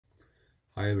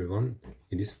Hi everyone,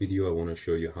 in this video I want to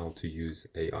show you how to use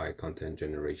AI content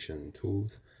generation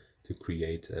tools to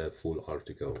create a full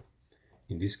article.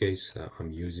 In this case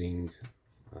I'm using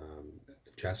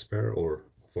Jasper, or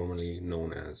formerly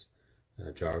known as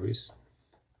Jarvis,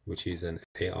 which is an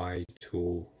AI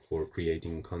tool for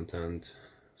creating content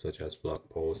such as blog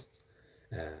posts,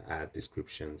 ad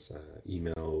descriptions,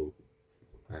 email,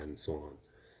 and so on.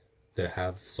 They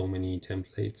have so many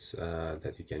templates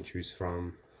that you can choose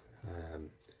from.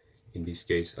 In this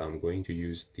case, I'm going to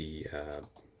use the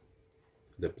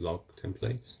blog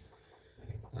templates,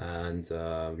 and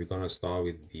we're gonna start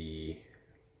with the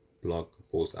blog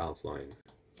post outline.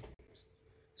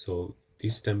 So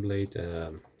this template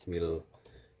will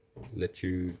let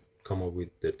you come up with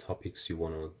the topics you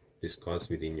want to discuss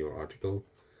within your article.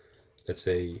 Let's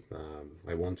say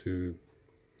I want to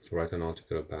write an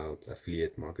article about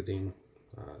affiliate marketing,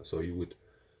 so you would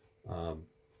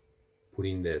put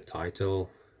in the title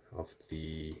of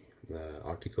the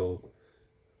article.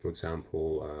 For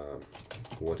example,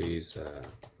 what is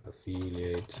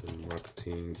affiliate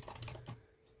marketing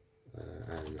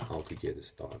and how to get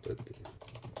started.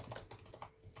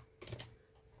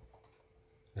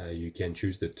 You can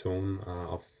choose the tone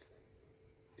of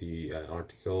the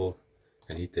article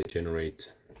and hit the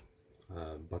generate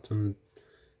button,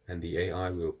 and the AI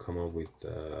will come up with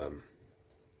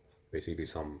basically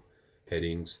some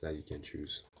headings that you can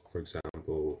choose. For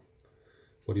example,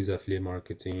 what is affiliate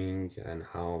marketing and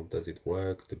how does it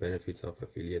work, the benefits of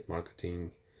affiliate marketing,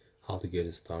 how to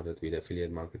get started with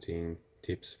affiliate marketing,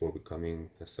 tips for becoming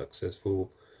a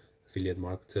successful affiliate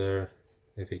marketer,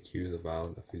 FAQs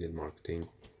about affiliate marketing.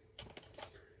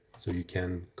 So you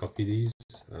can copy these.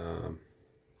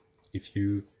 If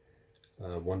you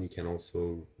want, you can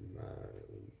also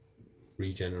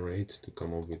regenerate to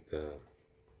come up with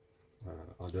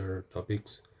other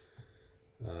topics.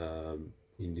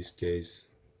 In this case,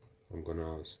 I'm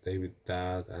gonna stay with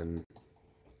that and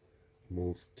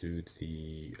move to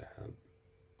the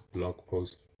blog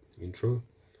post intro.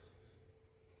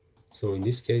 So in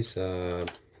this case, for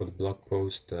the blog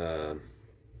post,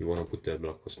 you want to put the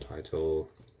blog post title.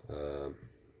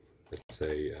 Let's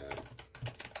say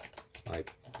I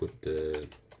put the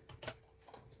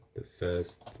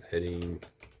first heading,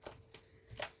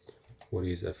 what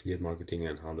is affiliate marketing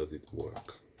and how does it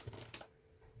work?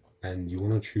 And you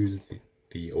want to choose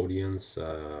the audience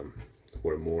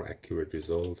for a more accurate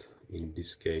result. In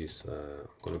this case, I'm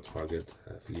going to target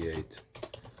affiliate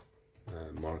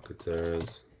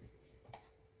marketers,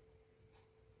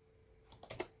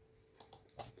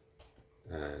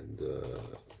 and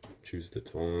choose the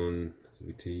tone,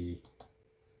 SVT,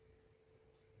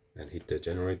 and hit the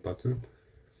generate button,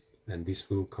 and this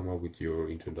will come up with your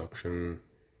introduction.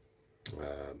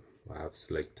 I have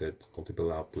selected multiple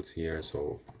outputs here,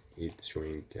 so it's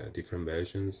showing different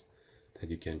versions that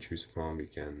you can choose from. You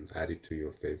can add it to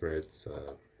your favorites.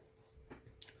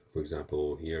 For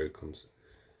example, here it comes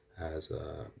as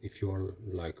if you're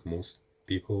like most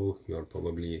people, you're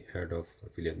probably heard of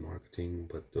affiliate marketing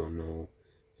but don't know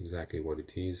exactly what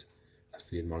it is.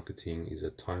 Affiliate marketing is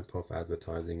a type of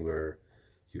advertising where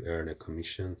you earn a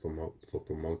commission for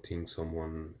promoting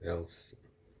someone else's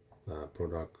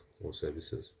product or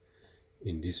services.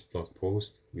 In this blog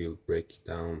post, we'll break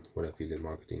down what affiliate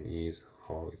marketing is,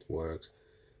 how it works,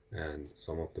 and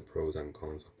some of the pros and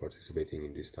cons of participating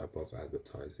in this type of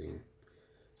advertising.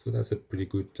 So that's a pretty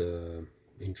good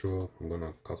intro. I'm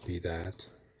gonna copy that,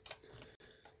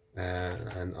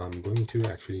 and I'm going to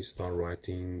actually start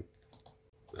writing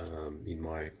in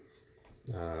my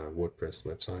WordPress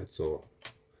website. So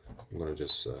I'm gonna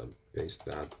just paste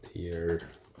that here,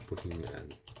 put in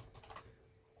an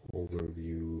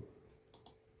overview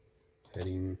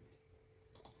heading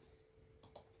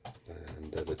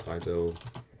and the title.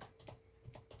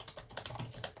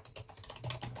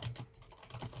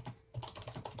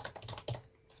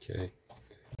 Okay,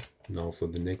 now for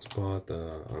the next part,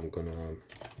 I'm gonna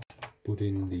put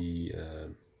in the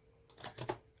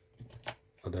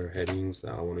other headings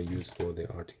that I want to use for the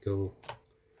article,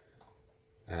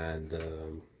 and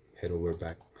head over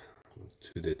back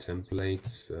to the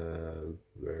templates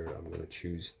where I'm going to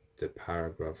choose the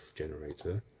paragraph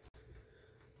generator.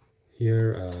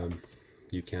 Here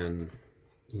you can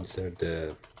insert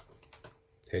the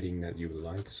heading that you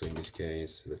like. So in this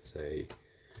case, let's say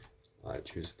I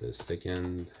choose the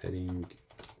second heading,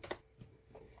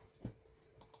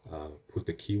 put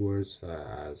the keywords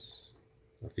as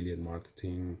affiliate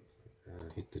marketing,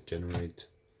 hit the generate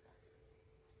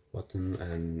button,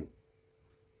 and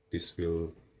this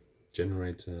will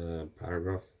generate a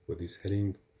paragraph for this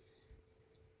heading.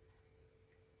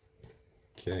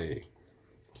 Okay,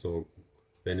 so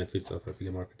benefits of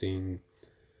affiliate marketing.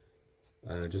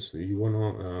 Just you want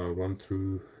to run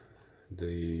through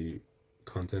the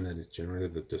content that is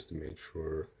generated just to make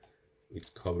sure it's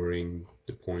covering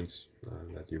the points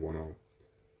that you want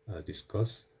to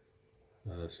discuss.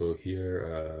 So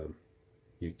here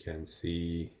you can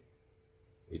see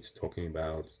it's talking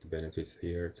about the benefits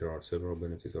here. There are several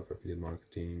benefits of affiliate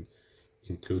marketing,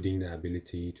 including the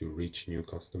ability to reach new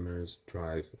customers,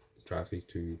 drive traffic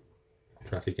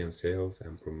and sales,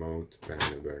 and promote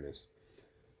brand awareness.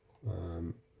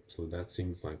 So that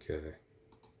seems like a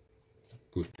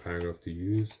good paragraph to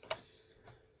use.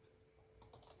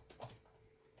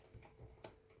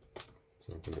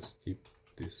 So I'm gonna skip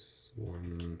this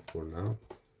one for now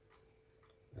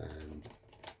and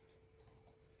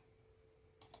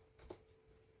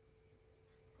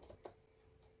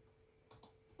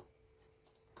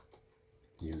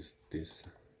use this,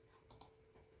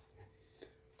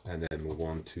 and then move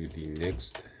on to the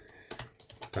next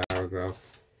paragraph,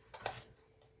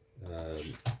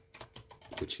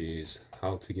 which is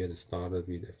how to get started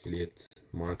with affiliate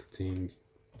marketing.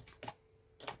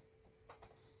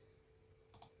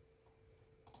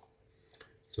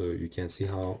 So you can see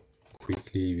how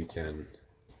quickly we can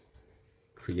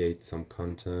create some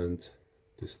content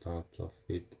to start off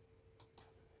with.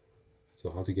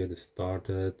 So how to get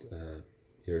started,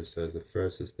 here it says the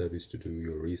first step is to do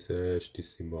your research.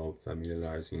 This involves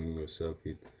familiarizing yourself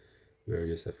with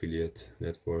various affiliate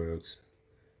networks,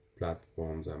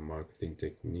 platforms, and marketing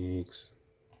techniques.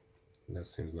 That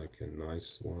seems like a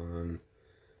nice one.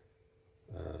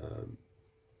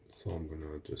 So I'm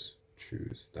gonna just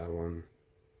choose that one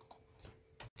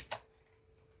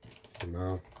for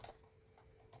now.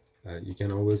 You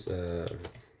can always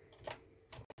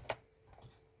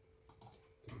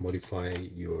modify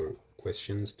your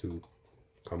questions to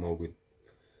come up with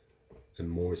a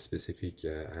more specific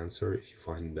answer if you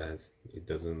find that it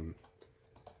doesn't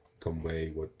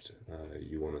convey what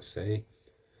you want to say.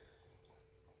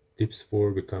 Tips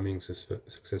for becoming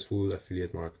successful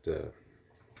affiliate marketer.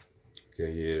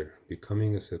 Okay, here,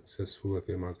 becoming a successful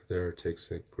affiliate marketer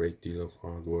takes a great deal of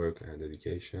hard work and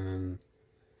dedication.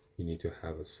 You need to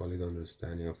have a solid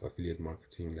understanding of affiliate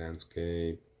marketing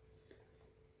landscape.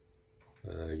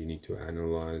 You need to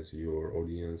analyze your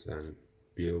audience and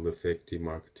build effective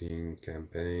marketing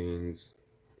campaigns.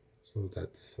 So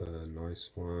that's a nice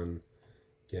one.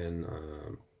 Again,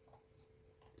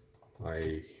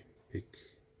 I pick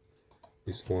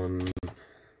this one.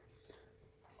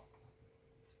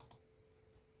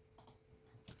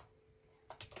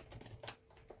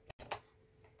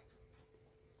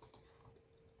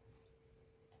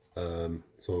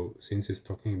 So since it's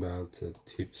talking about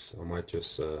tips, I might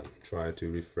just try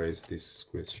to rephrase this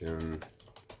question.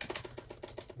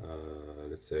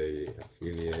 Let's say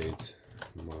affiliate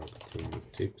marketing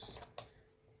tips.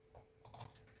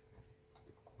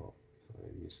 Oh,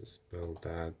 I misspelled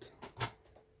that.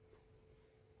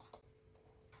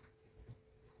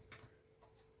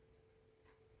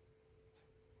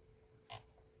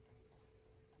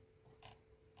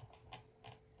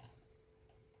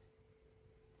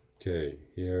 Okay,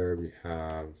 here we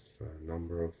have a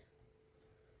number of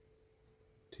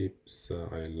tips.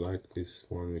 I like this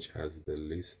one which has the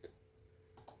list.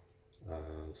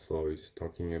 So it's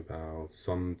talking about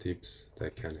some tips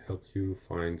that can help you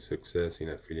find success in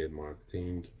affiliate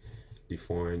marketing,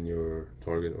 define your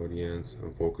target audience,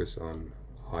 and focus on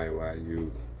high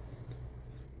value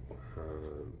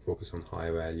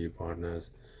partners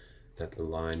that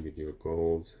align with your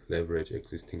goals, leverage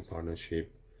existing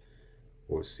partnership,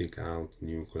 or seek out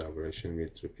new collaboration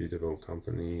with reputable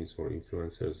companies or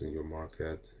influencers in your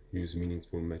market. Use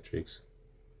meaningful metrics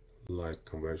like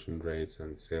conversion rates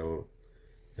and sale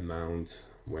amount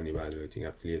when evaluating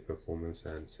affiliate performance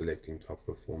and selecting top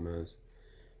performers.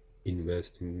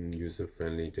 Invest in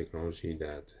user-friendly technology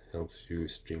that helps you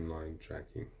streamline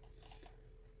tracking.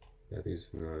 That is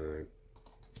a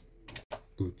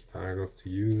good paragraph to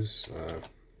use.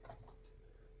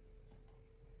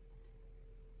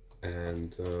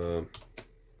 And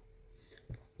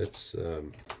let's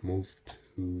move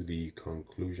to the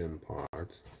conclusion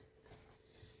part.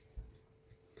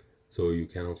 So you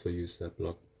can also use that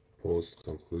blog post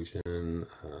conclusion.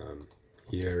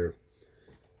 Here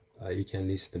you can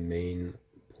list the main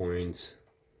points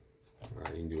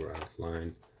in your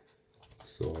outline.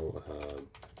 So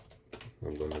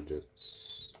I'm gonna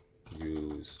just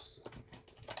use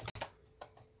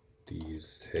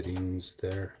these headings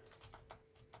there.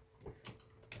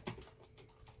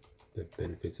 The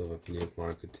benefits of affiliate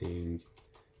marketing,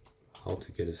 how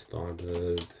to get it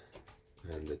started,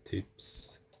 and the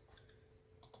tips.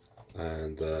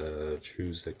 and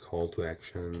choose a call to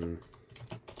action.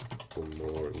 For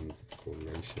more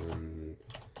information,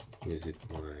 visit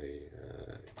my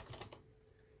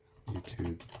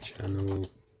YouTube channel,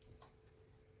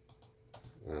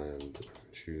 and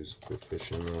choose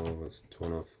professional as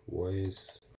tone of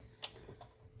voice.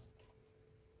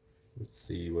 Let's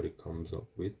see what it comes up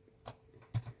with.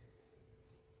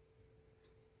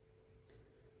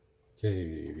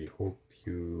 Okay, we hope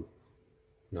you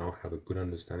now have a good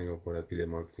understanding of what affiliate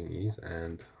marketing is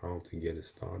and how to get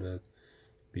started.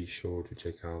 Be sure to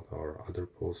check out our other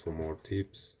posts for more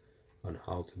tips on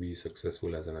how to be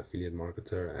successful as an affiliate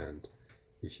marketer. And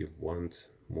if you want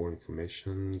more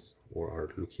information or are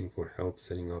looking for help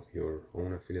setting up your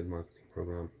own affiliate marketing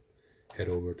program, head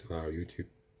over to our YouTube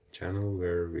channel,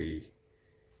 where we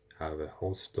have a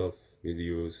host of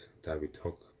videos that we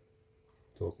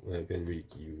when we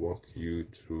walk you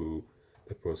through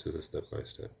the process step by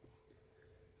step.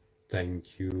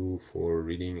 Thank you for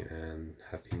reading and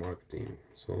happy marketing.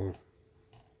 So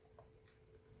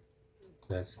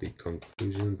that's the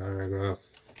conclusion paragraph.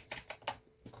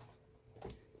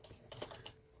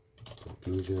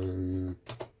 Conclusion.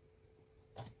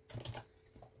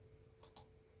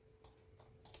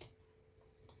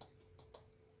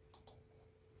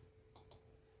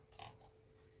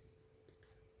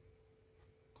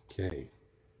 Okay,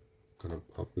 gonna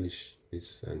publish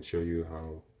this and show you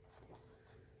how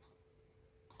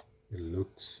it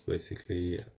looks.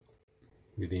 Basically,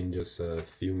 within just a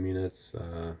few minutes,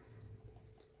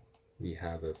 we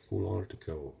have a full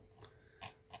article.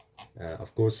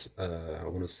 Of course, I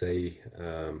want to say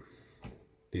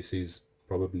this is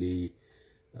probably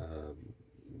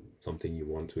something you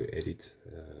want to edit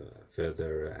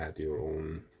further, add your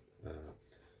own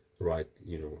right,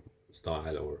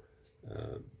 style, or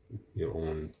your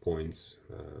own points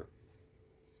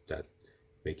that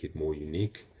make it more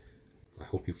unique. I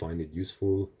hope you find it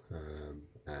useful,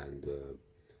 and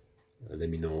let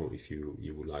me know if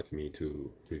you would like me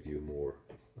to review more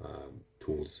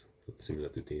tools similar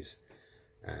to this.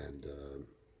 And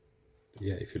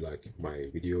yeah, if you like my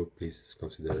video, please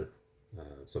consider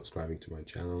subscribing to my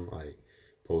channel. I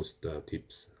post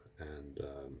tips and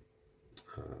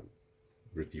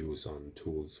reviews on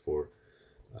tools for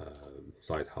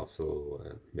side hustle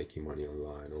and making money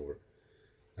online or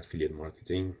affiliate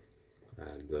marketing.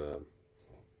 And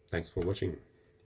thanks for watching.